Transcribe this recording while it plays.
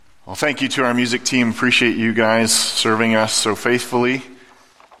Well, thank you to our music team. Appreciate you guys serving us so faithfully.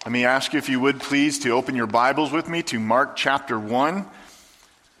 Let me ask you, if you would please, to open your Bibles with me to Mark chapter 1.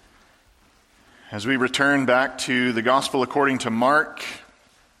 As we return back to the Gospel according to Mark,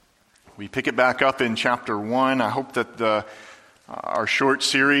 we pick it back up in chapter 1. I hope that our short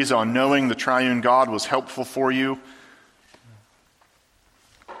series on knowing the triune God was helpful for you.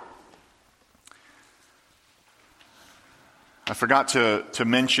 I forgot to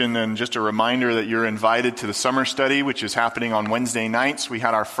mention, and just a reminder, that you're invited to the summer study, which is happening on Wednesday nights. We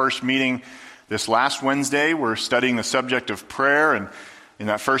had our first meeting this last Wednesday. We're studying the subject of prayer, and in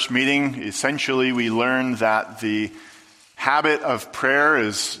that first meeting, essentially we learned that the habit of prayer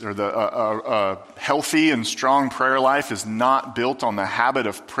a healthy and strong prayer life is not built on the habit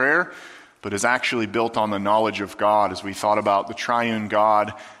of prayer, but is actually built on the knowledge of God. As we thought about the triune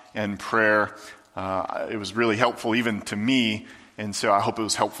God and prayer, it was really helpful even to me, and so I hope it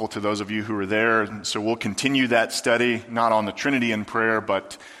was helpful to those of you who were there. And so we'll continue that study, not on the Trinity and prayer,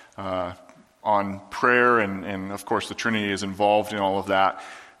 but on prayer, and of course the Trinity is involved in all of that,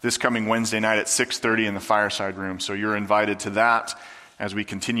 this coming Wednesday night at 6:30 in the Fireside Room. So you're invited to that as we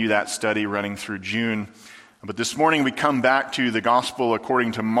continue that study running through June. But this morning we come back to the Gospel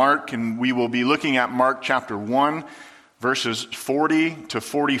according to Mark, and we will be looking at Mark chapter 1, verses 40 to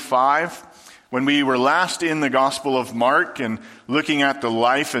 45. When we were last in the Gospel of Mark and looking at the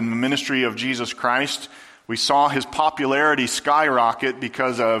life and the ministry of Jesus Christ, we saw his popularity skyrocket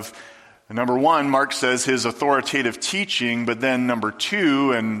because of, number one, Mark says his authoritative teaching, but then number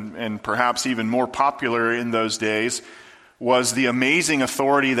two, and perhaps even more popular in those days, was the amazing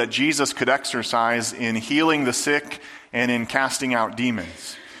authority that Jesus could exercise in healing the sick and in casting out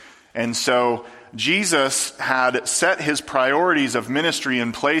demons. And so Jesus had set his priorities of ministry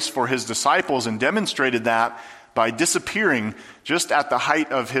in place for his disciples and demonstrated that by disappearing just at the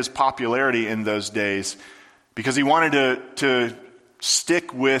height of his popularity in those days, because he wanted to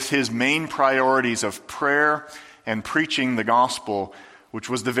stick with his main priorities of prayer and preaching the gospel, which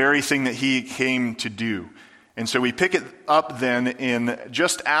was the very thing that he came to do. And so we pick it up then in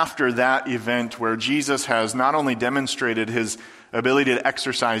just after that event, where Jesus has not only demonstrated his ability to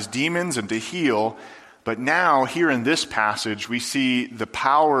exorcise demons and to heal, but now here in this passage we see the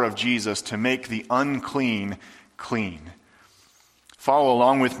power of Jesus to make the unclean clean. Follow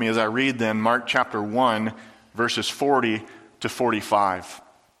along with me as I read then Mark chapter 1, verses 40 to 45.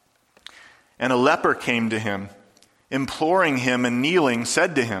 And a leper came to him, imploring him, and kneeling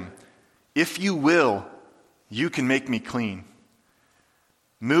said to him, "If you will, you can make me clean."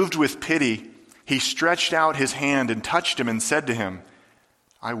 Moved with pity, he stretched out his hand and touched him and said to him,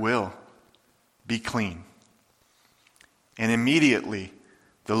 "I will, be clean." And immediately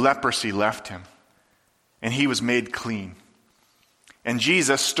the leprosy left him, and he was made clean. And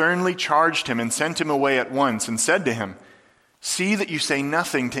Jesus sternly charged him and sent him away at once and said to him, "See that you say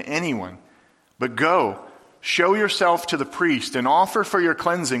nothing to anyone, but go, show yourself to the priest and offer for your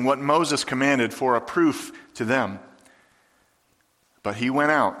cleansing what Moses commanded for a proof to them." But he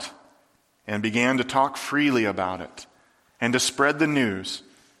went out and began to talk freely about it and to spread the news,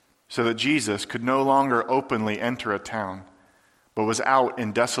 so that Jesus could no longer openly enter a town, but was out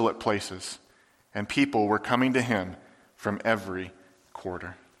in desolate places, and people were coming to him from every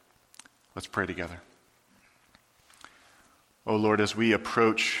quarter. Let's pray together. O Lord, as we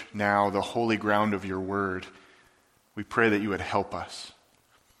approach now the holy ground of your word, we pray that you would help us.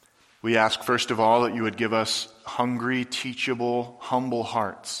 We ask, first of all, that you would give us hungry, teachable, humble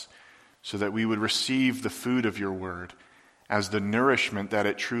hearts, so that we would receive the food of your word as the nourishment that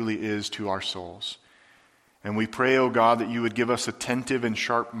it truly is to our souls. And we pray, O God, that you would give us attentive and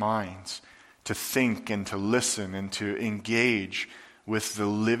sharp minds to think and to listen and to engage with the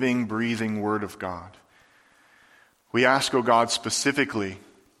living, breathing word of God. We ask, O God, specifically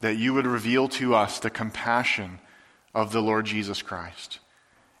that you would reveal to us the compassion of the Lord Jesus Christ,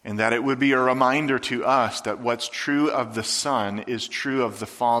 and that it would be a reminder to us that what's true of the Son is true of the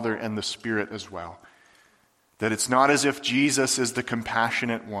Father and the Spirit as well. That it's not as if Jesus is the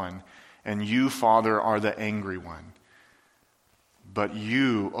compassionate one and you, Father, are the angry one. But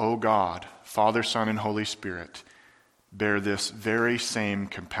you, O God, Father, Son, and Holy Spirit, bear this very same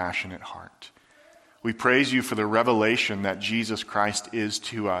compassionate heart. We praise you for the revelation that Jesus Christ is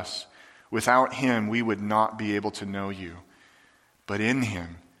to us. Without him, we would not be able to know you. But in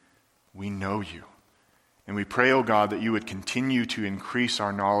him, we know you. And we pray, O God, that you would continue to increase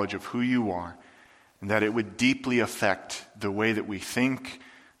our knowledge of who you are, and that it would deeply affect the way that we think,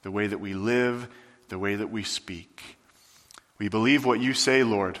 the way that we live, the way that we speak. We believe what you say,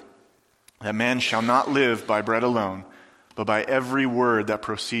 Lord, that man shall not live by bread alone, but by every word that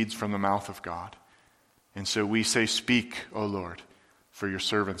proceeds from the mouth of God. And so we say, speak, O Lord, for your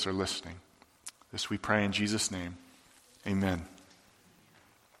servants are listening. This we pray in Jesus' name. Amen.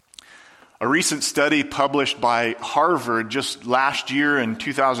 A recent study published by Harvard just last year in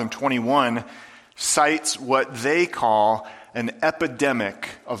 2021 cites what they call an epidemic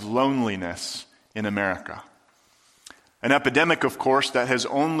of loneliness in America. An epidemic, of course, that has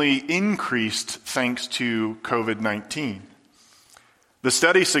only increased thanks to COVID-19. The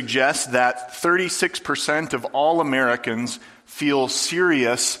study suggests that 36% of all Americans feel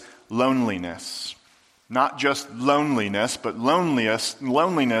serious loneliness. Not just loneliness, but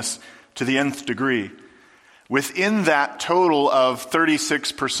loneliness to the nth degree. Within that total of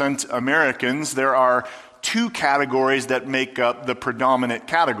 36% Americans, there are two categories that make up the predominant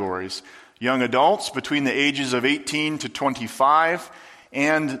categories: young adults between the ages of 18 to 25,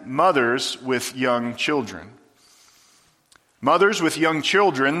 and mothers with young children. Mothers with young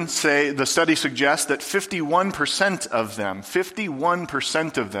children, the study suggests that 51% of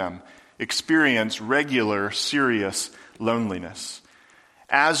them experience regular, serious loneliness,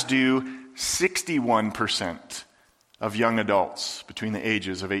 as do 61% of young adults between the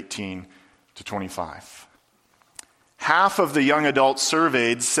ages of 18 to 25. Half of the young adults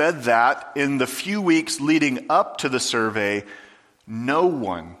surveyed said that in the few weeks leading up to the survey, no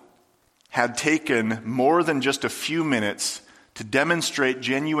one had taken more than just a few minutes to demonstrate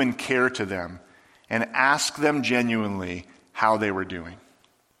genuine care to them and ask them genuinely how they were doing.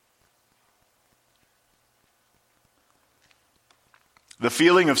 The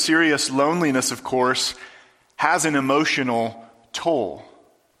feeling of serious loneliness, of course, has an emotional toll.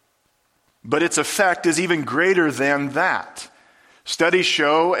 But its effect is even greater than that. Studies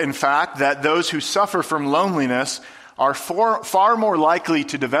show, in fact, that those who suffer from loneliness are far more likely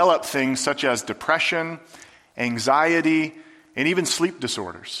to develop things such as depression, anxiety, and even sleep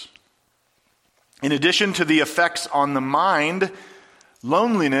disorders. In addition to the effects on the mind,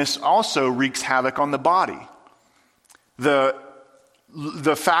 loneliness also wreaks havoc on the body. The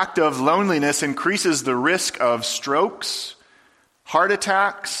fact of loneliness increases the risk of strokes, heart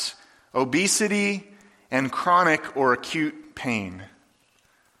attacks, obesity, and chronic or acute pain.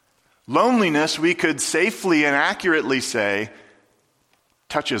 Loneliness, we could safely and accurately say,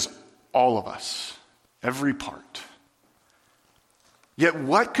 touches all of us, every part. Yet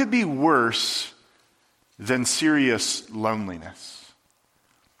what could be worse than serious loneliness?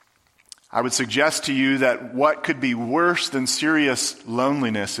 I would suggest to you that what could be worse than serious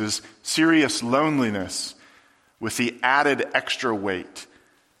loneliness is serious loneliness with the added extra weight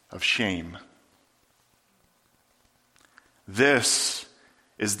of shame. This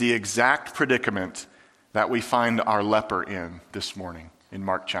is the exact predicament that we find our leper in this morning in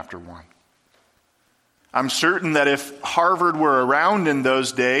Mark chapter 1. I'm certain that if Harvard were around in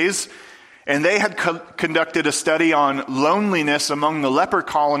those days and they had conducted a study on loneliness among the leper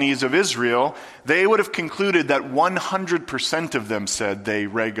colonies of Israel, they would have concluded that 100% of them said they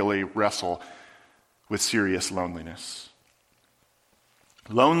regularly wrestle with serious loneliness.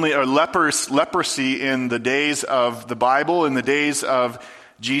 Leprosy in the days of the Bible, in the days of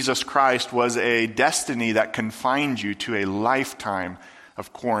Jesus Christ, was a destiny that confined you to a lifetime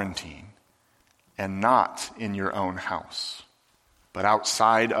of quarantine, and not in your own house, but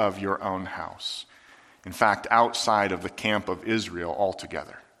outside of your own house. In fact, outside of the camp of Israel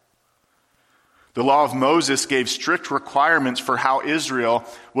altogether. The law of Moses gave strict requirements for how Israel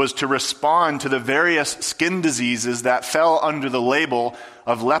was to respond to the various skin diseases that fell under the label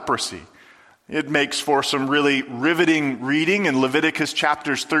of leprosy. It makes for some really riveting reading in Leviticus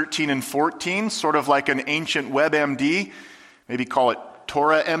chapters 13 and 14, sort of like an ancient WebMD. Maybe call it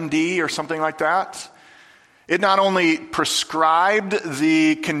Torah MD or something like that. It not only prescribed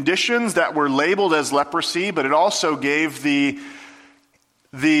the conditions that were labeled as leprosy, but it also gave the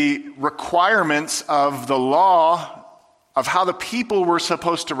requirements of the law of how the people were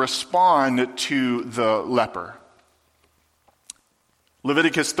supposed to respond to the leper.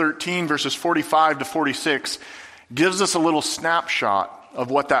 Leviticus 13 verses 45 to 46 gives us a little snapshot of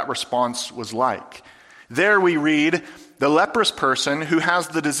what that response was like. There we read, "The leprous person who has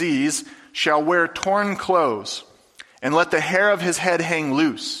the disease shall wear torn clothes, and let the hair of his head hang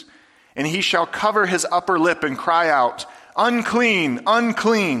loose, and he shall cover his upper lip and cry out, 'Unclean,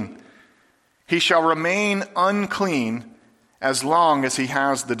 unclean.' He shall remain unclean as long as he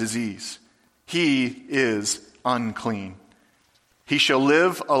has the disease. He is unclean. He shall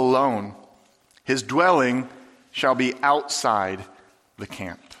live alone. His dwelling shall be outside the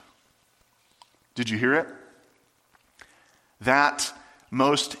camp." Did you hear it? That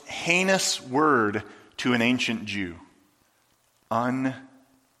most heinous word to an ancient Jew.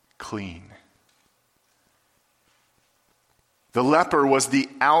 unclean. The leper was the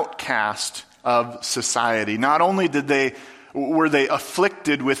outcast of society. Not only were they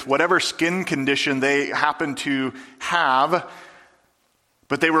afflicted with whatever skin condition they happened to have,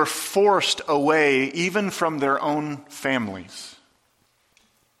 but they were forced away even from their own families.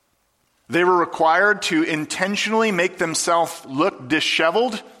 They were required to intentionally make themselves look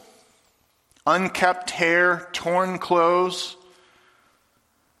disheveled, unkept hair, torn clothes.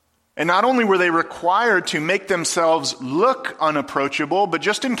 And not only were they required to make themselves look unapproachable, but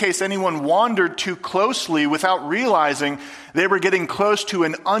just in case anyone wandered too closely without realizing they were getting close to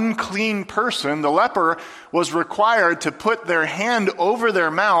an unclean person, the leper was required to put their hand over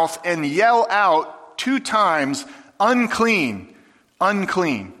their mouth and yell out 2 times, "Unclean,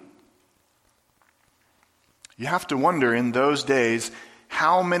 unclean." You have to wonder in those days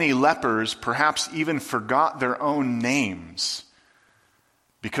how many lepers perhaps even forgot their own names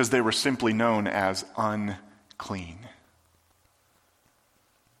because they were simply known as unclean.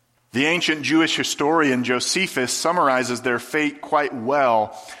 The ancient Jewish historian Josephus summarizes their fate quite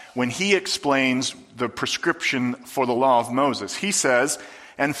well when he explains the prescription for the law of Moses. He says,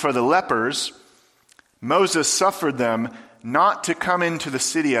 "And for the lepers, Moses suffered them not to come into the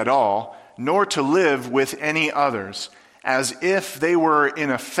city at all, nor to live with any others, as if they were in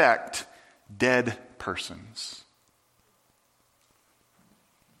effect dead persons."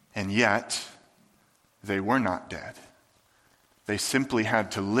 And yet, they were not dead. They simply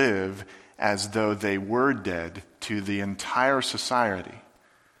had to live as though they were dead to the entire society.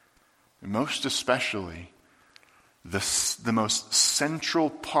 Most especially, the most central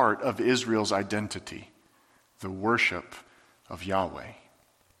part of Israel's identity, the worship of Yahweh.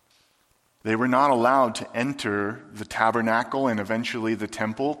 They were not allowed to enter the tabernacle and eventually the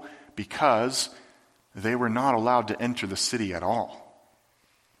temple because they were not allowed to enter the city at all.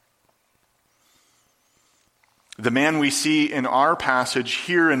 The man we see in our passage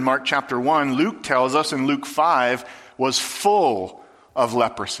here in Mark chapter 1, Luke tells us in Luke 5, was full of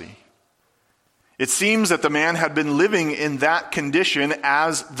leprosy. It seems that the man had been living in that condition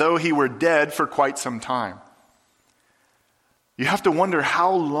as though he were dead for quite some time. You have to wonder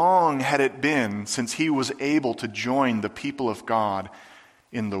how long had it been since he was able to join the people of God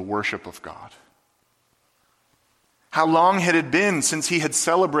in the worship of God. How long had it been since he had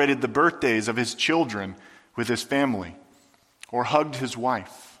celebrated the birthdays of his children with his family, or hugged his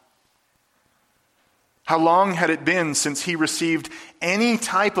wife? How long had it been since he received any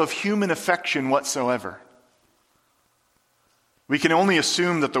type of human affection whatsoever? We can only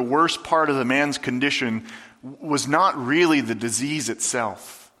assume that the worst part of the man's condition was not really the disease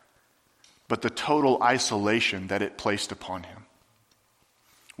itself, but the total isolation that it placed upon him.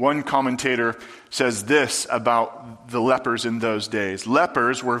 One commentator says this about the lepers in those days: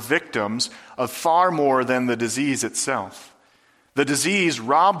 lepers were victims of far more than the disease itself. The disease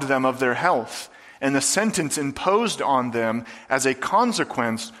robbed them of their health, and the sentence imposed on them as a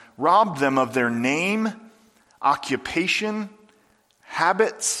consequence robbed them of their name, occupation,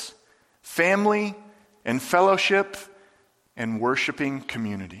 habits, family, and fellowship, and worshiping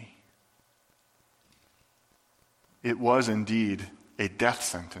community. It was indeed a death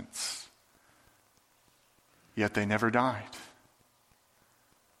sentence. Yet they never died.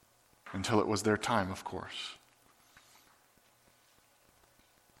 Until it was their time, of course.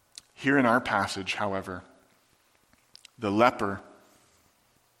 Here in our passage, however, the leper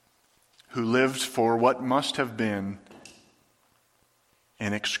who lived for what must have been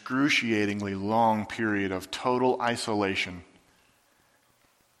an excruciatingly long period of total isolation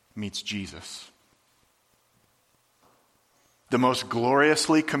meets Jesus. The most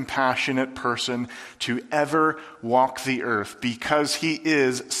gloriously compassionate person to ever walk the earth, because he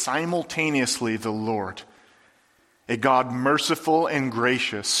is simultaneously the Lord, a God merciful and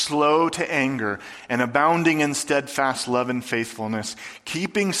gracious, slow to anger, and abounding in steadfast love and faithfulness,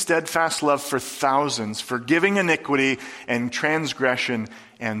 keeping steadfast love for thousands, forgiving iniquity and transgression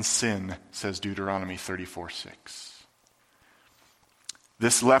and sin, says Deuteronomy 34:6.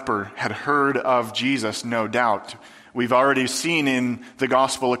 This leper had heard of Jesus, no doubt. We've already seen in the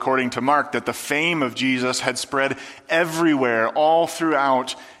gospel according to Mark that the fame of Jesus had spread everywhere, all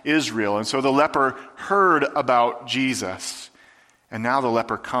throughout Israel. And so the leper heard about Jesus. And now the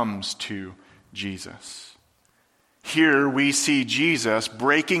leper comes to Jesus. Here we see Jesus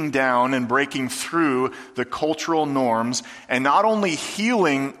breaking down and breaking through the cultural norms and not only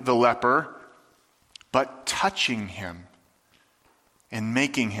healing the leper, but touching him and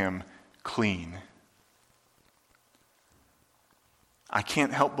making him clean. I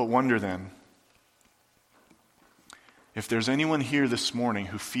can't help but wonder then, If there's anyone here this morning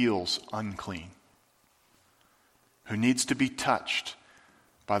who feels unclean, who needs to be touched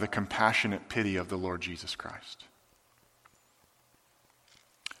by the compassionate pity of the Lord Jesus Christ.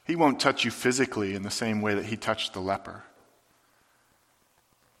 He won't touch you physically in the same way that he touched the leper.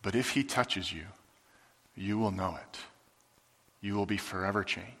 But if he touches you, you will know it. You will be forever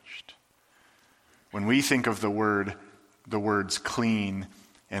changed. When we think of the words clean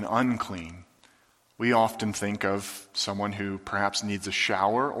and unclean, we often think of someone who perhaps needs a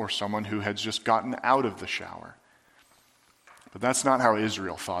shower or someone who has just gotten out of the shower. But that's not how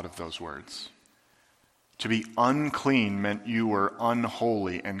Israel thought of those words. To be unclean meant you were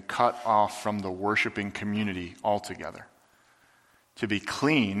unholy and cut off from the worshiping community altogether. To be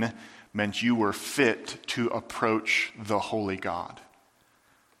clean meant you were fit to approach the holy God.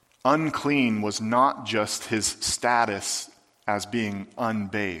 Unclean was not just his status as being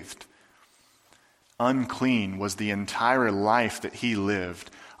unbathed. Unclean was the entire life that he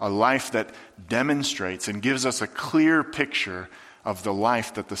lived, a life that demonstrates and gives us a clear picture of the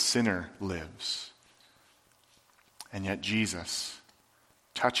life that the sinner lives. And yet Jesus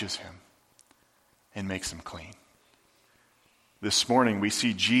touches him and makes him clean. This morning we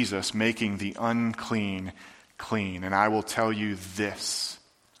see Jesus making the unclean clean. And I will tell you this,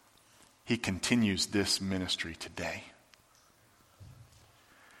 he continues this ministry today.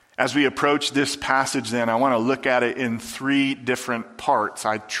 As we approach this passage then, I want to look at it in 3 different parts.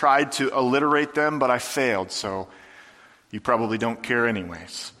 I tried to alliterate them, but I failed, so you probably don't care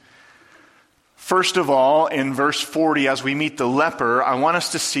anyways. First of all, in verse 40, as we meet the leper, I want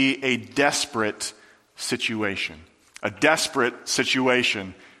us to see a desperate situation. A desperate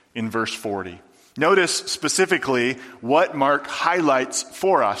situation in verse 40. Notice specifically what Mark highlights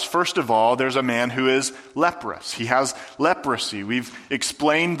for us. First of all, there's a man who is leprous. He has leprosy. We've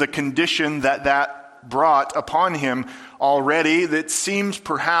explained the condition that brought upon him already. It seems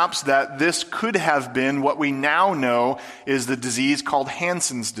perhaps that this could have been what we now know is the disease called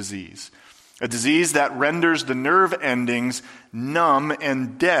Hansen's disease. A disease that renders the nerve endings numb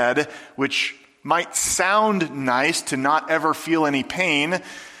and dead, which might sound nice to not ever feel any pain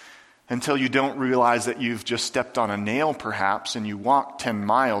until you don't realize that you've just stepped on a nail perhaps and you walk 10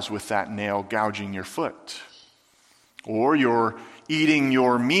 miles with that nail gouging your foot. Or you're eating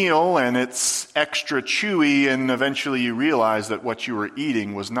your meal and it's extra chewy and eventually you realize that what you were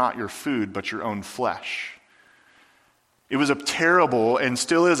eating was not your food but your own flesh. It was a terrible and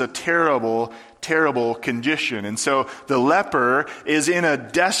still is a terrible condition. And so the leper is in a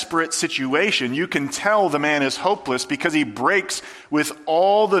desperate situation. You can tell the man is hopeless because he breaks with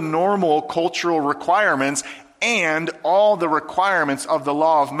all the normal cultural requirements and all the requirements of the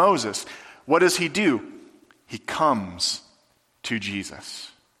law of Moses. What does he do? He comes to Jesus.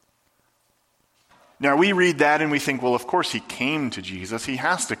 Now we read that and we think, well, of course he came to Jesus. He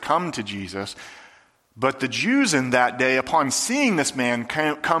has to come to Jesus. But the Jews in that day, upon seeing this man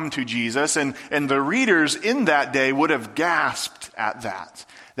come to Jesus, and the readers in that day would have gasped at that.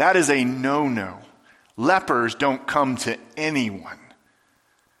 That is a no-no. Lepers don't come to anyone.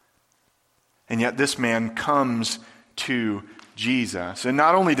 And yet this man comes to Jesus. And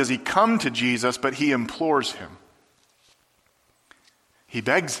not only does he come to Jesus, but he implores him. He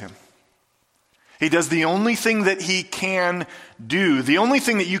begs him. He does the only thing that he can do, the only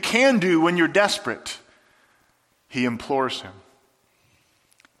thing that you can do when you're desperate. He implores him.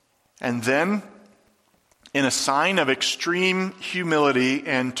 And then, in a sign of extreme humility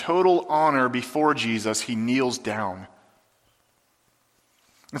and total honor before Jesus, he kneels down.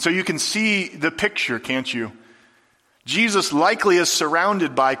 And so you can see the picture, can't you? Jesus likely is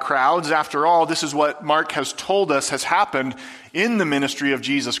surrounded by crowds. After all, this is what Mark has told us has happened in the ministry of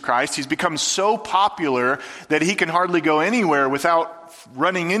Jesus Christ. He's become so popular that he can hardly go anywhere without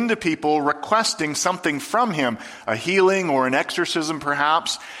running into people requesting something from him, a healing or an exorcism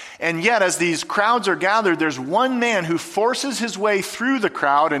perhaps. And yet, as these crowds are gathered, there's one man who forces his way through the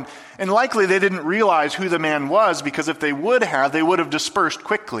crowd, and likely they didn't realize who the man was, because if they would have dispersed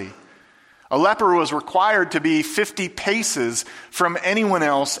quickly. A leper was required to be 50 paces from anyone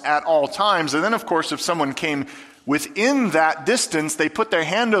else at all times. And then, of course, if someone came within that distance, they put their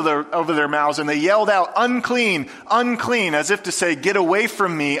hand over their mouths and they yelled out, "Unclean, unclean," as if to say, "Get away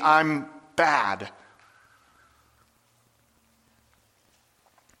from me, I'm bad."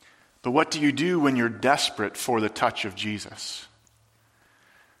 But what do you do when you're desperate for the touch of Jesus?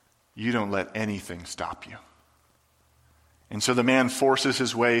 You don't let anything stop you. And so the man forces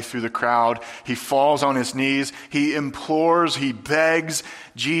his way through the crowd. He falls on his knees. He implores, he begs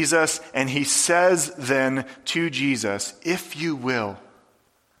Jesus, and he says then to Jesus, "If you will,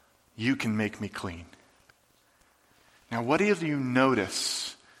 you can make me clean." Now, what do you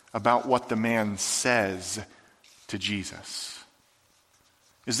notice about what the man says to Jesus?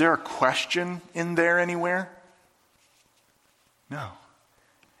 Is there a question in there anywhere? No.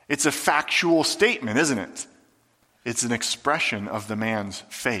 It's a factual statement, isn't it? It's an expression of the man's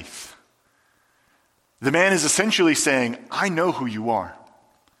faith. The man is essentially saying, I know who you are.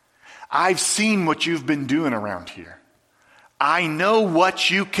 I've seen what you've been doing around here. I know what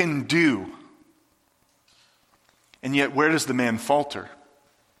you can do. And yet, where does the man falter?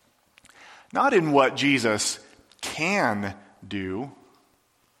 Not in what Jesus can do,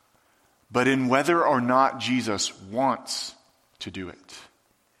 but in whether or not Jesus wants to do it.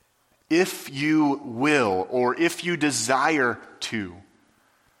 If you will, or if you desire to,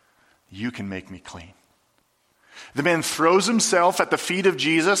 you can make me clean. The man throws himself at the feet of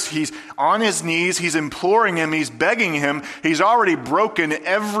Jesus. He's on his knees. He's imploring him. He's begging him. He's already broken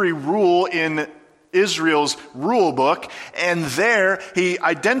every rule in Israel's rule book. And there he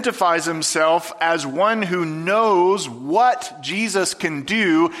identifies himself as one who knows what Jesus can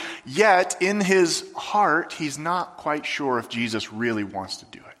do. Yet in his heart, he's not quite sure if Jesus really wants to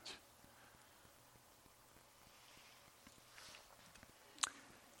do it.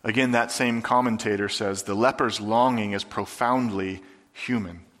 Again, that same commentator says, the leper's longing is profoundly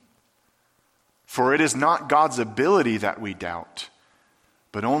human. For it is not God's ability that we doubt,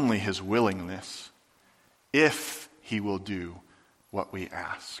 but only his willingness, if he will do what we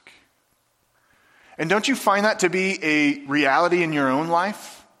ask. And don't you find that to be a reality in your own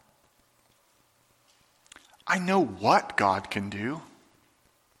life? I know what God can do.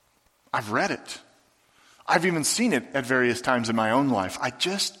 I've read it. I've even seen it at various times in my own life. I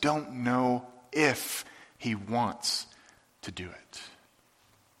just don't know if he wants to do it.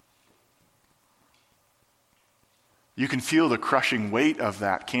 You can feel the crushing weight of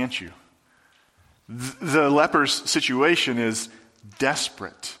that, can't you? The leper's situation is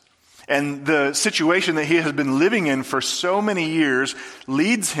desperate. And the situation that he has been living in for so many years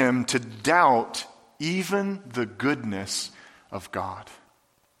leads him to doubt even the goodness of God.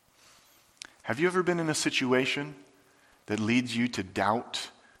 Have you ever been in a situation that leads you to doubt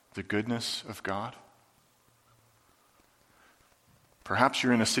the goodness of God? Perhaps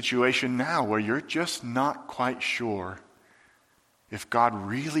you're in a situation now where you're just not quite sure if God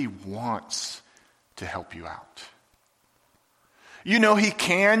really wants to help you out. You know he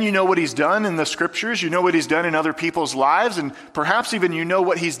can, you know what he's done in the scriptures, you know what he's done in other people's lives, and perhaps even you know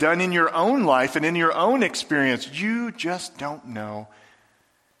what he's done in your own life and in your own experience. You just don't know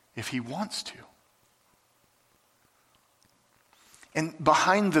if he wants to. And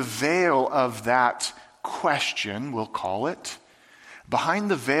behind the veil of that question, we'll call it,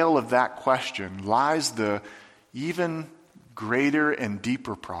 behind the veil of that question lies the even greater and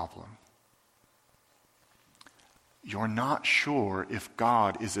deeper problem. You're not sure if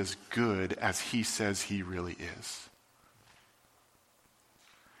God is as good as he says he really is.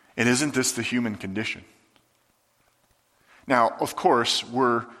 And isn't this the human condition? Now, of course,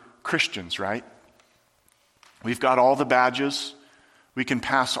 we're Christians, right? We've got all the badges. We can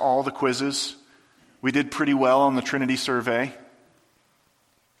pass all the quizzes. We did pretty well on the Trinity survey.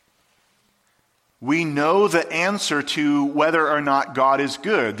 We know the answer to whether or not God is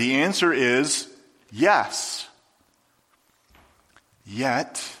good. The answer is yes.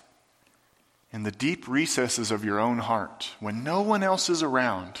 Yet, in the deep recesses of your own heart, when no one else is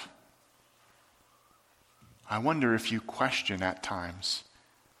around, I wonder if you question at times,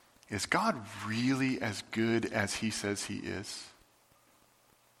 is God really as good as he says he is?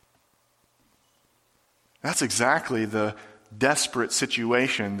 That's exactly the desperate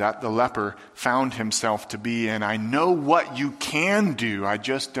situation that the leper found himself to be in. I know what you can do. I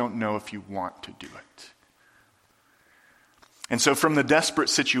just don't know if you want to do it. And so from the desperate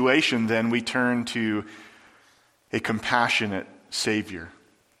situation, then, we turn to a compassionate Savior.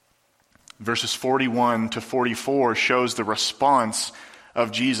 Verses 41 to 44 shows the response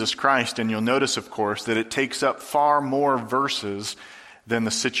of Jesus Christ. And you'll notice, of course, that it takes up far more verses than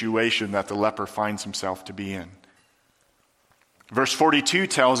the situation that the leper finds himself to be in. Verse 42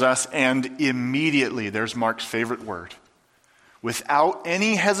 tells us, and immediately, there's Mark's favorite word, without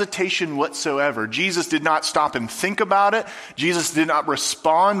any hesitation whatsoever. Jesus did not stop and think about it. Jesus did not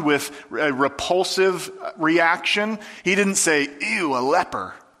respond with a repulsive reaction. He didn't say, ew, a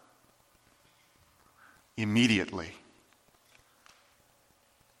leper. Immediately,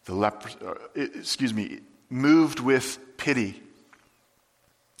 the leper, moved with pity.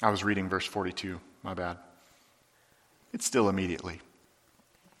 I was reading verse 42, my bad. It's still immediately.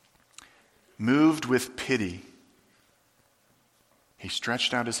 Moved with pity, he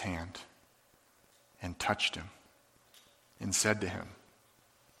stretched out his hand and touched him, and said to him,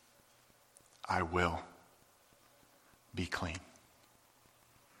 I will be clean.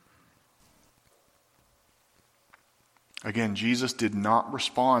 Again, Jesus did not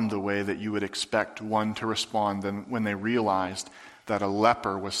respond the way that you would expect one to respond when they realized that a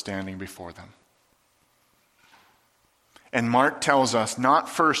leper was standing before them. And Mark tells us not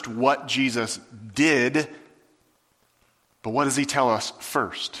first what Jesus did, but what does he tell us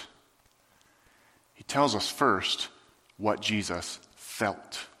first? He tells us first what Jesus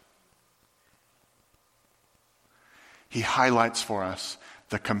felt. He highlights for us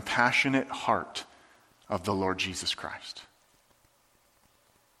the compassionate heart of the Lord Jesus Christ.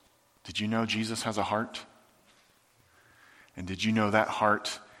 Did you know Jesus has a heart? And did you know that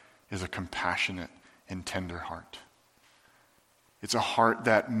heart is a compassionate and tender heart? It's a heart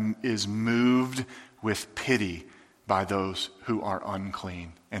that is moved with pity by those who are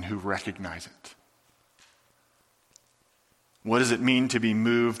unclean and who recognize it. What does it mean to be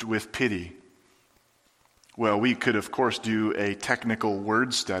moved with pity? Well, we could, of course, do a technical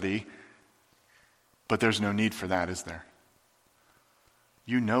word study, but there's no need for that, is there?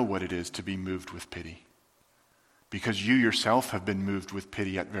 You know what it is to be moved with pity, because you yourself have been moved with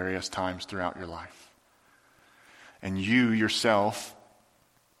pity at various times throughout your life. And you yourself,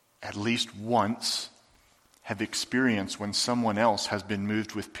 at least once, have experienced when someone else has been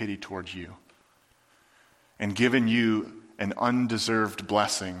moved with pity towards you and given you an undeserved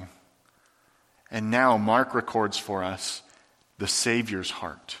blessing. And now Mark records for us the Savior's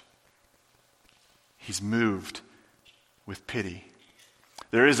heart. He's moved with pity.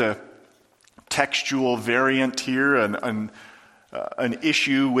 There is a textual variant here, an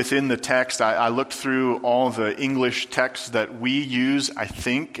issue within the text. I looked through all the English texts that we use, I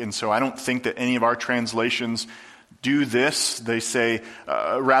think, and so I don't think that any of our translations do this. They say,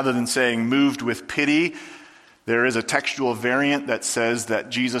 rather than saying moved with pity, there is a textual variant that says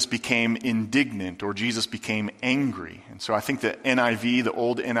that Jesus became indignant or Jesus became angry. And so I think the NIV, the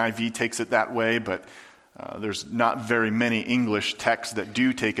old NIV, takes it that way, but there's not very many English texts that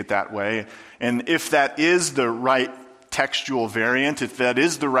do take it that way. And if that is the right textual variant, if that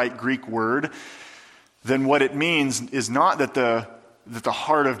is the right Greek word, then what it means is not that the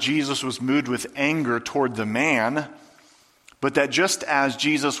heart of Jesus was moved with anger toward the man, but that just as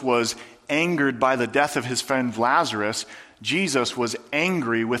Jesus was angered by the death of his friend Lazarus, Jesus was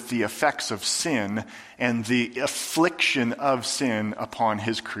angry with the effects of sin and the affliction of sin upon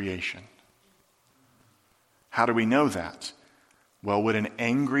his creation. How do we know that? Well, would an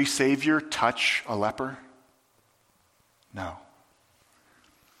angry Savior touch a leper? No.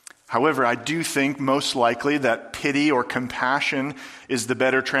 However, I do think most likely that pity or compassion is the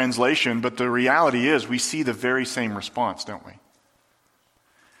better translation, but the reality is we see the very same response, don't we?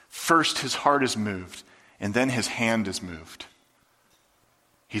 First, his heart is moved, and then his hand is moved.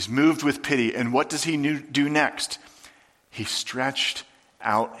 He's moved with pity, and what does he do next? He stretched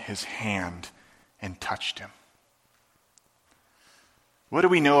out his hand and touched him. What do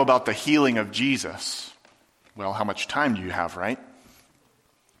we know about the healing of Jesus? Well, how much time do you have, right?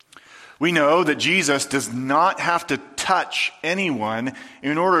 We know that Jesus does not have to touch anyone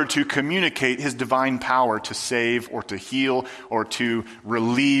in order to communicate his divine power to save or to heal or to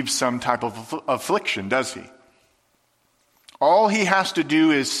relieve some type of affliction, does he? All he has to do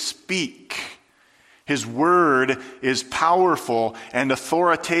is speak. His word is powerful and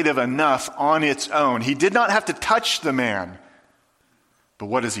authoritative enough on its own. He did not have to touch the man. But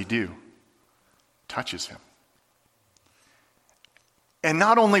what does he do? Touches him. And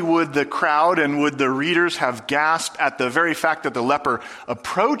not only would the crowd and would the readers have gasped at the very fact that the leper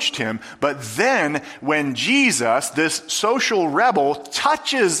approached him, but then when Jesus, this social rebel,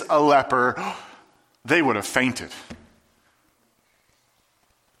 touches a leper, they would have fainted.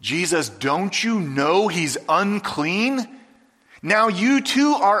 Jesus, don't you know he's unclean? Now you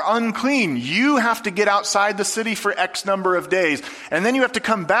too are unclean. You have to get outside the city for X number of days. And then you have to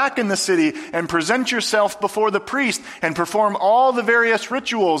come back in the city and present yourself before the priest and perform all the various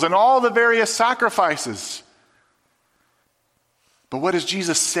rituals and all the various sacrifices. But what does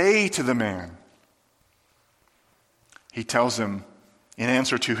Jesus say to the man? He tells him, in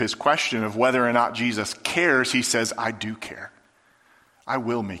answer to his question of whether or not Jesus cares, he says, I do care. I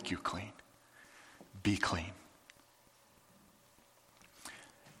will make you clean. Be clean.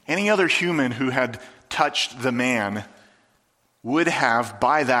 Any other human who had touched the man would have,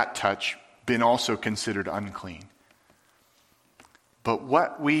 by that touch, been also considered unclean. But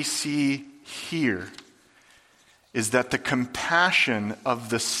what we see here is that the compassion of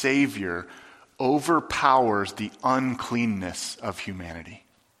the Savior overpowers the uncleanness of humanity.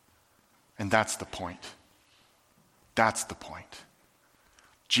 And that's the point. That's the point.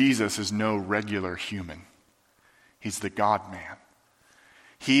 Jesus is no regular human. He's the God-man.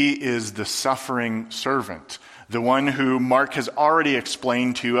 He is the suffering servant, the one who Mark has already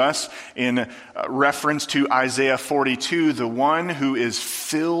explained to us in reference to Isaiah 42, the one who is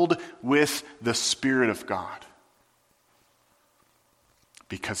filled with the Spirit of God,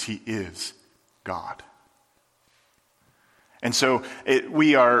 because he is God. And so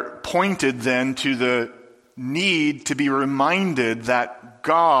we are pointed then to the need to be reminded that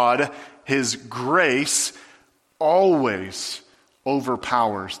God, his grace, always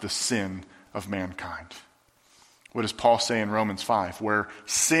overpowers the sin of mankind. What does Paul say in Romans 5? Where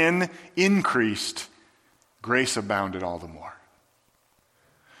sin increased, grace abounded all the more.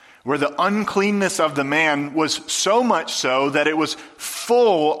 Where the uncleanness of the man was so much so that it was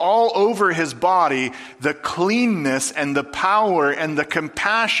full all over his body, the cleanness and the power and the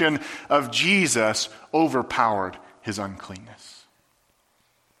compassion of Jesus overpowered his uncleanness.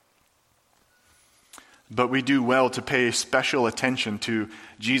 But we do well to pay special attention to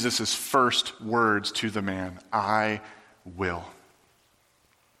Jesus' first words to the man, I will.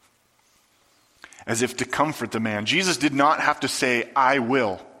 As if to comfort the man. Jesus did not have to say, I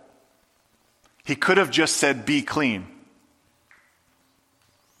will. He could have just said, be clean.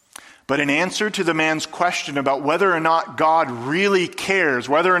 But in answer to the man's question about whether or not God really cares,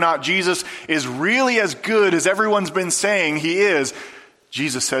 whether or not Jesus is really as good as everyone's been saying he is,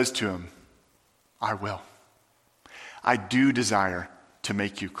 Jesus says to him, I will. I do desire to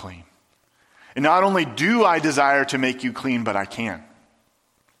make you clean. And not only do I desire to make you clean, but I can.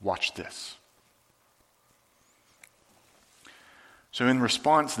 Watch this. So in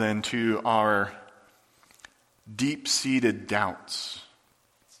response then to our deep-seated doubts,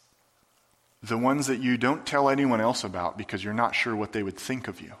 the ones that you don't tell anyone else about because you're not sure what they would think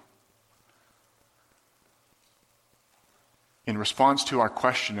of you, in response to our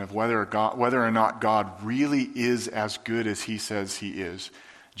question of whether or not God really is as good as he says he is,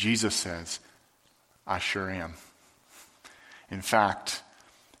 Jesus says, I sure am. In fact,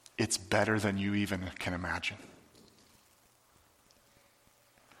 it's better than you even can imagine.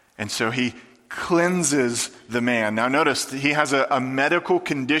 And so he cleanses the man. Now notice, he has a medical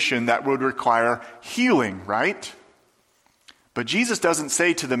condition that would require healing, right? But Jesus doesn't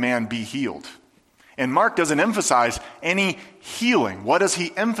say to the man, be healed. And Mark doesn't emphasize any healing. What does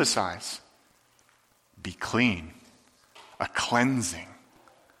he emphasize? Be clean. A cleansing.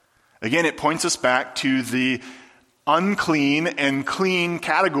 Again, it points us back to the unclean and clean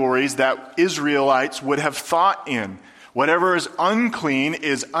categories that Israelites would have thought in. Whatever is unclean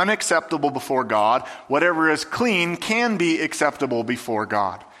is unacceptable before God. Whatever is clean can be acceptable before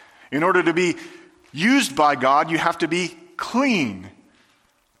God. In order to be used by God, you have to be clean.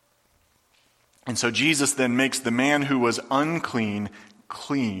 And so Jesus then makes the man who was unclean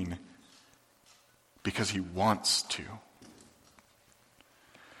clean because he wants to.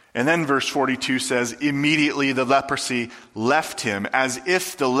 And then verse 42 says, immediately the leprosy left him. As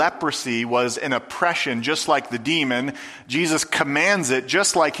if the leprosy was an oppression, just like the demon, Jesus commands it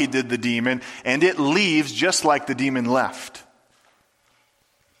just like he did the demon, and it leaves just like the demon left.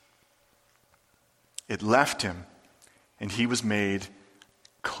 It left him, and he was made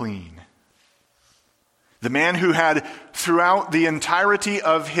clean. The man who had, throughout the entirety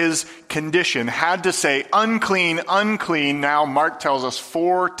of his condition, had to say, unclean, unclean, now Mark tells us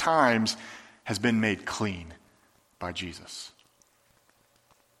 4 times, has been made clean by Jesus.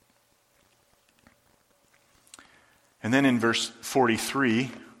 And then in verse 43,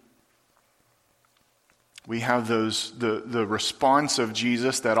 we have the response of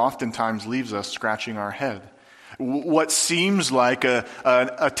Jesus that oftentimes leaves us scratching our head. What seems like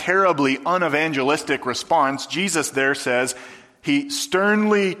a terribly unevangelistic response, Jesus there says, he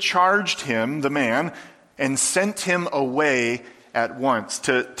sternly charged him, the man, and sent him away at once.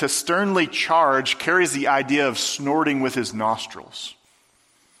 To sternly charge carries the idea of snorting with his nostrils.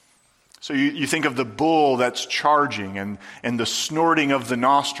 So you think of the bull that's charging and the snorting of the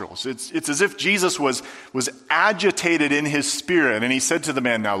nostrils. It's as if Jesus was agitated in his spirit, and he said to the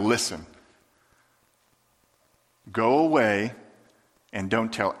man, now listen. Go away and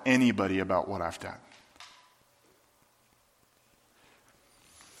don't tell anybody about what I've done.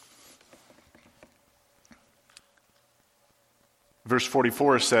 Verse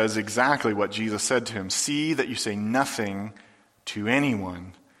 44 says exactly what Jesus said to him. See that you say nothing to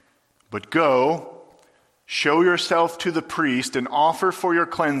anyone, but go, show yourself to the priest, and offer for your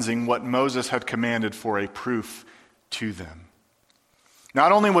cleansing what Moses had commanded for a proof to them.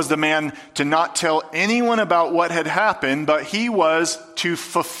 Not only was the man to not tell anyone about what had happened, but he was to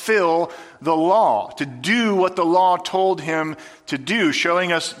fulfill the law, to do what the law told him to do,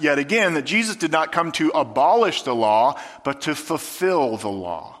 showing us yet again that Jesus did not come to abolish the law, but to fulfill the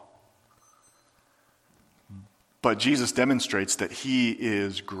law. But Jesus demonstrates that he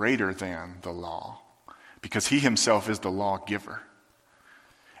is greater than the law, because he himself is the lawgiver.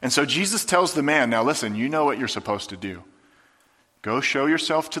 And so Jesus tells the man, now listen, you know what you're supposed to do. Go show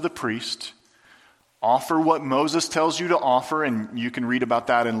yourself to the priest. Offer what Moses tells you to offer, and you can read about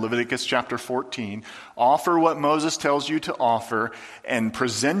that in Leviticus chapter 14. Offer what Moses tells you to offer and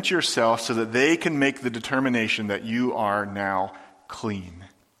present yourself so that they can make the determination that you are now clean.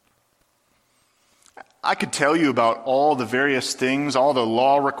 I could tell you about all the various things, all the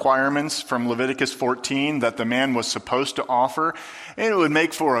law requirements from Leviticus 14 that the man was supposed to offer, and it would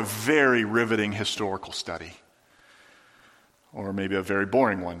make for a very riveting historical study. Or maybe a very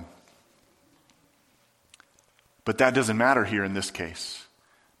boring one. But that doesn't matter here in this case,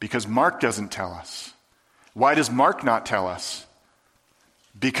 because Mark doesn't tell us. Why does Mark not tell us?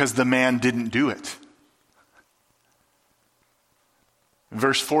 Because the man didn't do it.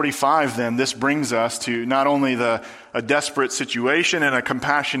 Verse 45 then, this brings us to not only a desperate situation and a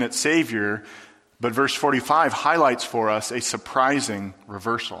compassionate Savior, but verse 45 highlights for us a surprising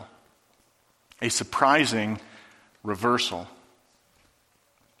reversal. A surprising reversal.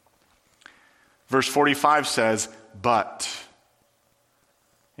 Verse 45 says, but.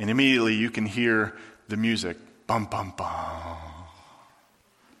 And immediately you can hear the music. Bum, bum, bum.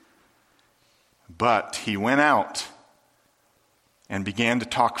 But he went out and began to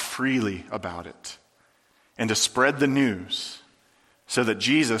talk freely about it and to spread the news so that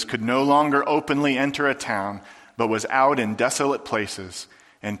Jesus could no longer openly enter a town, but was out in desolate places,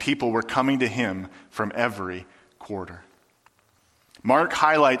 and people were coming to him from every quarter. Mark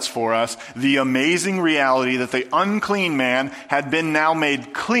highlights for us the amazing reality that the unclean man had been now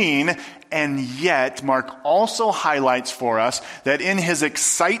made clean, and yet Mark also highlights for us that in his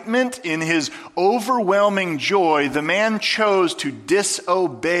excitement, in his overwhelming joy, the man chose to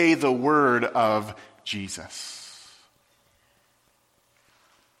disobey the word of Jesus.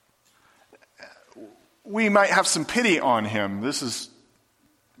 We might have some pity on him. This is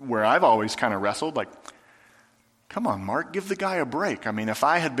where I've always kind of wrestled, like, come on, Mark, give the guy a break. I mean, if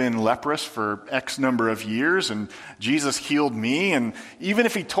I had been leprous for X number of years and Jesus healed me, and even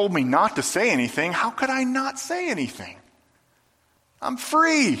if he told me not to say anything, how could I not say anything? I'm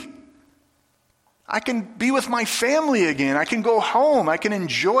free. I can be with my family again. I can go home. I can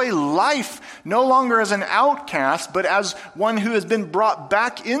enjoy life no longer as an outcast, but as one who has been brought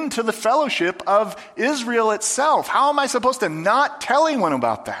back into the fellowship of Israel itself. How am I supposed to not tell anyone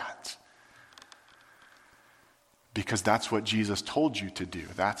about that? Because that's what Jesus told you to do.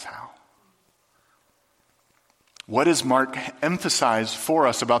 That's how. What does Mark emphasize for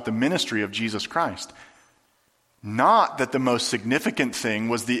us about the ministry of Jesus Christ? Not that the most significant thing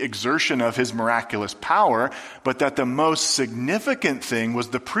was the exertion of his miraculous power, but that the most significant thing was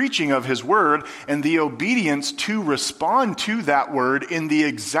the preaching of his word and the obedience to respond to that word in the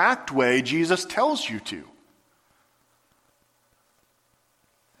exact way Jesus tells you to.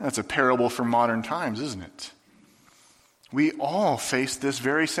 That's a parable for modern times, isn't it? We all face this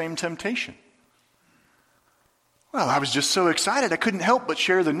very same temptation. Well, I was just so excited I couldn't help but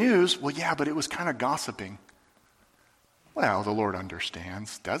share the news. Well, yeah, but it was kind of gossiping. Well, the Lord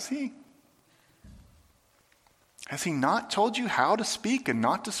understands. Does he? Has he not told you how to speak and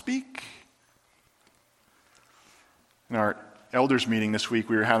not to speak? In our elders meeting this week,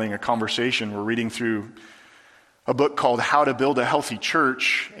 we were having a conversation. We're reading through a book called How to Build a Healthy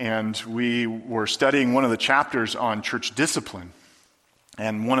Church, and we were studying one of the chapters on church discipline.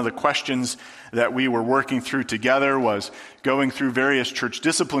 And one of the questions that we were working through together was going through various church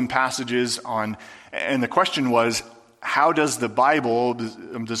discipline passages and the question was, how does the Bible,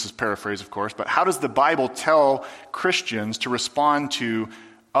 this is paraphrase of course, but how does the Bible tell Christians to respond to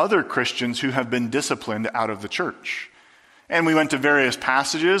other Christians who have been disciplined out of the church? And we went to various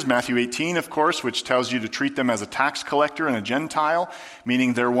passages, Matthew 18, of course, which tells you to treat them as a tax collector and a Gentile,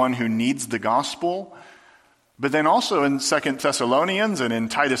 meaning they're one who needs the gospel. But then also in 2 Thessalonians and in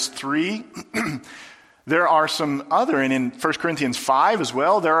Titus 3, there are some other, and in 1 Corinthians 5 as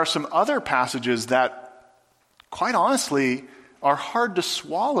well, there are some other passages that, quite honestly, are hard to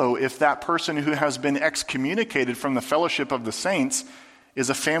swallow if that person who has been excommunicated from the fellowship of the saints is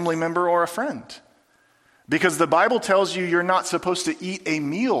a family member or a friend. Because the Bible tells you you're not supposed to eat a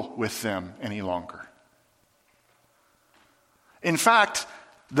meal with them any longer. In fact,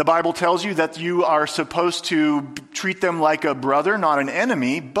 the Bible tells you that you are supposed to treat them like a brother, not an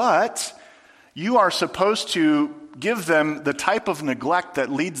enemy, but you are supposed to give them the type of neglect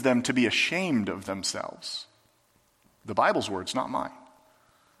that leads them to be ashamed of themselves. The Bible's words, not mine.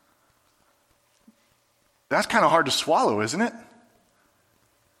 That's kind of hard to swallow, isn't it?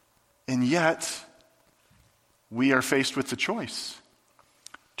 And yet, we are faced with the choice.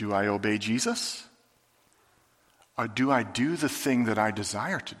 Do I obey Jesus? Or do I do the thing that I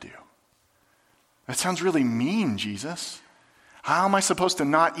desire to do? That sounds really mean, Jesus. How am I supposed to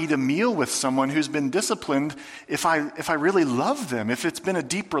not eat a meal with someone who's been disciplined if I really love them, if it's been a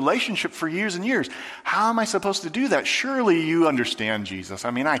deep relationship for years and years? How am I supposed to do that? Surely you understand, Jesus.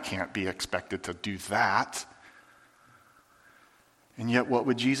 I mean, I can't be expected to do that. And yet, what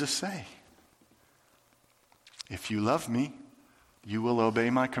would Jesus say? If you love me, you will obey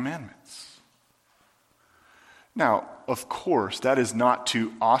my commandments. Now, of course, that is not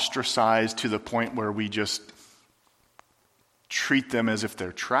to ostracize to the point where we just treat them as if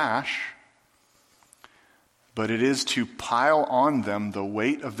they're trash, but it is to pile on them the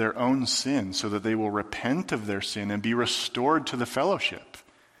weight of their own sin so that they will repent of their sin and be restored to the fellowship.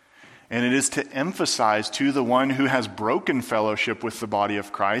 And it is to emphasize to the one who has broken fellowship with the body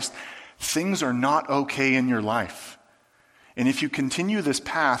of Christ, things are not okay in your life. And if you continue this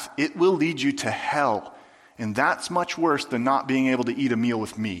path, it will lead you to hell. And that's much worse than not being able to eat a meal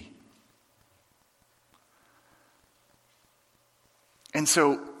with me. And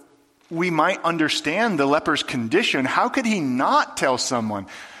so we might understand the leper's condition. How could he not tell someone?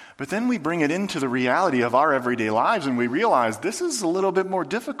 But then we bring it into the reality of our everyday lives and we realize this is a little bit more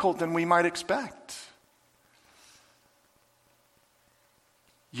difficult than we might expect.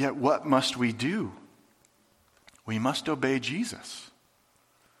 Yet what must we do? We must obey Jesus.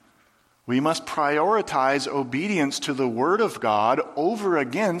 We must prioritize obedience to the Word of God over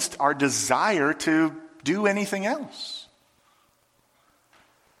against our desire to do anything else.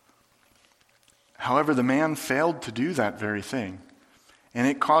 However, the man failed to do that very thing, and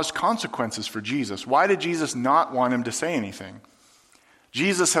it caused consequences for Jesus. Why did Jesus not want him to say anything?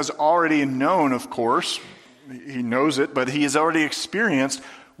 Jesus has already known, of course, he knows it, but he has already experienced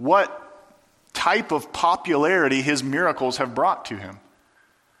what type of popularity his miracles have brought to him.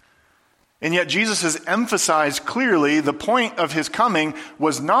 And yet Jesus has emphasized clearly the point of his coming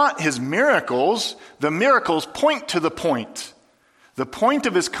was not his miracles. The miracles point to the point. The point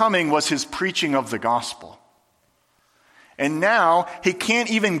of his coming was his preaching of the gospel. And now he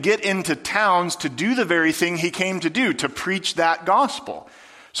can't even get into towns to do the very thing he came to do, to preach that gospel.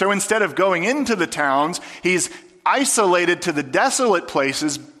 So instead of going into the towns, he's isolated to the desolate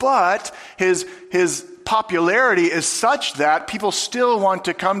places, but his popularity is such that people still want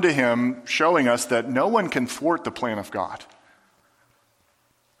to come to him, showing us that no one can thwart the plan of God.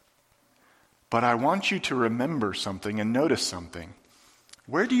 But I want you to remember something and notice something.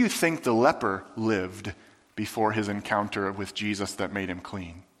 Where do you think the leper lived before his encounter with Jesus that made him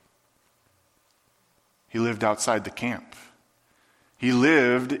clean? He lived outside the camp. He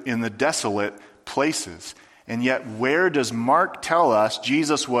lived in the desolate places. And yet, where does Mark tell us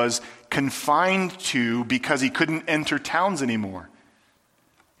Jesus was confined to because he couldn't enter towns anymore?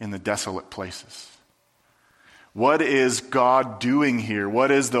 In the desolate places. What is God doing here?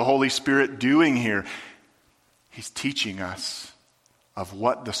 What is the Holy Spirit doing here? He's teaching us of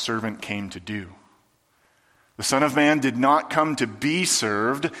what the servant came to do. The Son of Man did not come to be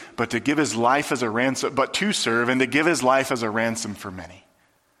served, but to give his life as a ransom, but to serve and to give his life as a ransom for many.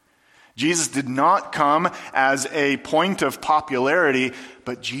 Jesus did not come as a point of popularity,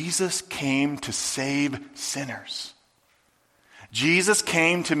 but Jesus came to save sinners. Jesus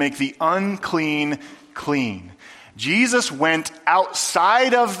came to make the unclean clean. Jesus went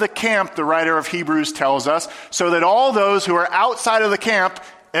outside of the camp, the writer of Hebrews tells us, so that all those who are outside of the camp,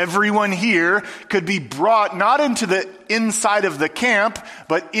 everyone here, could be brought not into the inside of the camp,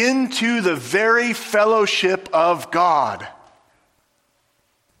 but into the very fellowship of God.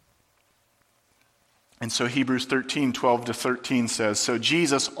 And so Hebrews 13:12-13 says, so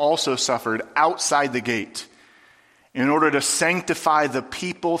Jesus also suffered outside the gate in order to sanctify the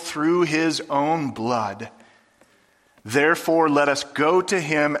people through his own blood. Therefore, let us go to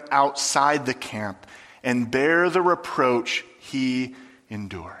him outside the camp and bear the reproach he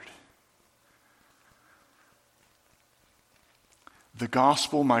endured. The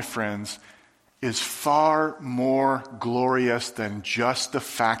gospel, my friends, is far more glorious than just the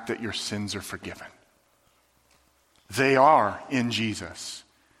fact that your sins are forgiven. They are in Jesus.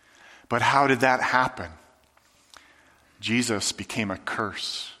 But how did that happen? Jesus became a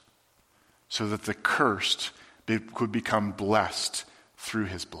curse so that the cursed could become blessed through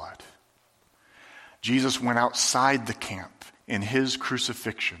his blood. Jesus went outside the camp in his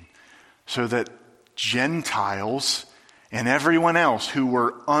crucifixion so that Gentiles and everyone else who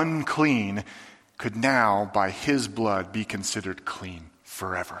were unclean could now, by his blood, be considered clean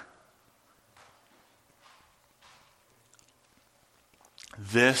forever.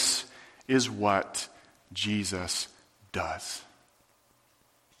 This is what Jesus does.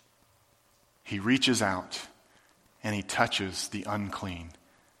 He reaches out and he touches the unclean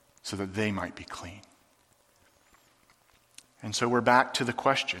so that they might be clean. And so we're back to the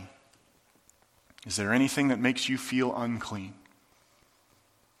question: is there anything that makes you feel unclean?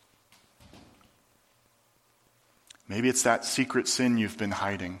 Maybe it's that secret sin you've been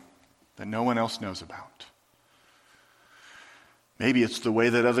hiding that no one else knows about. Maybe it's the way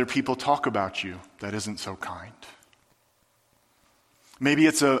that other people talk about you that isn't so kind. Maybe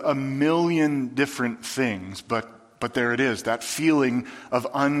it's a million different things, but there it is, that feeling of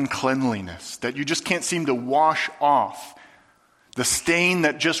uncleanliness that you just can't seem to wash off, the stain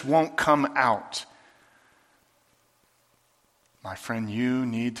that just won't come out. My friend, you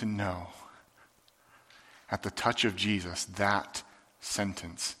need to know, at the touch of Jesus, that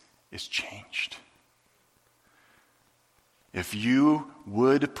sentence is changed. If you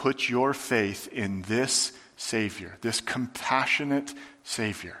would put your faith in this Savior, this compassionate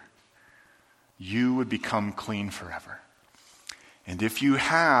Savior, you would become clean forever. And if you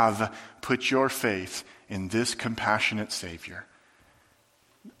have put your faith in this compassionate Savior,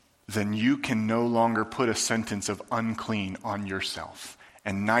 then you can no longer put a sentence of unclean on yourself.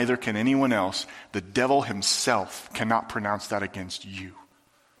 And neither can anyone else. The devil himself cannot pronounce that against you.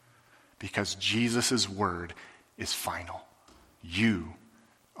 Because Jesus' word is final. You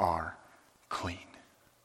are clean.